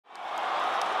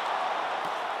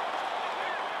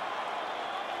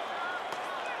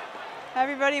Hi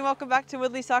everybody and welcome back to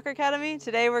Woodlea Soccer Academy.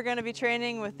 Today we're going to be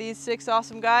training with these 6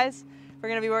 awesome guys. We're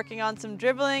going to be working on some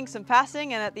dribbling, some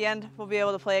passing, and at the end we'll be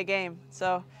able to play a game.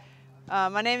 So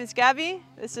my name is Gaby.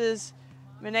 This is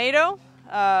Mineiro,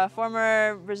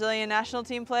 former Brazilian national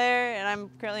team player, and I'm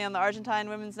currently on the Argentine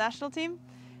women's national team.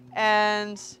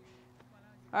 And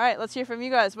all right, let's hear from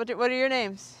you guys. What are your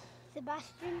names?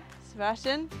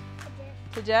 Sebastian.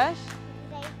 Tejesh.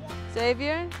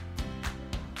 Xavier.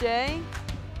 Jay.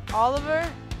 Oliver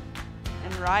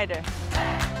and Ryder.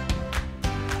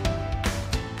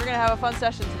 We're gonna have a fun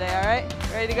session today, all right?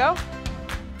 Ready to go?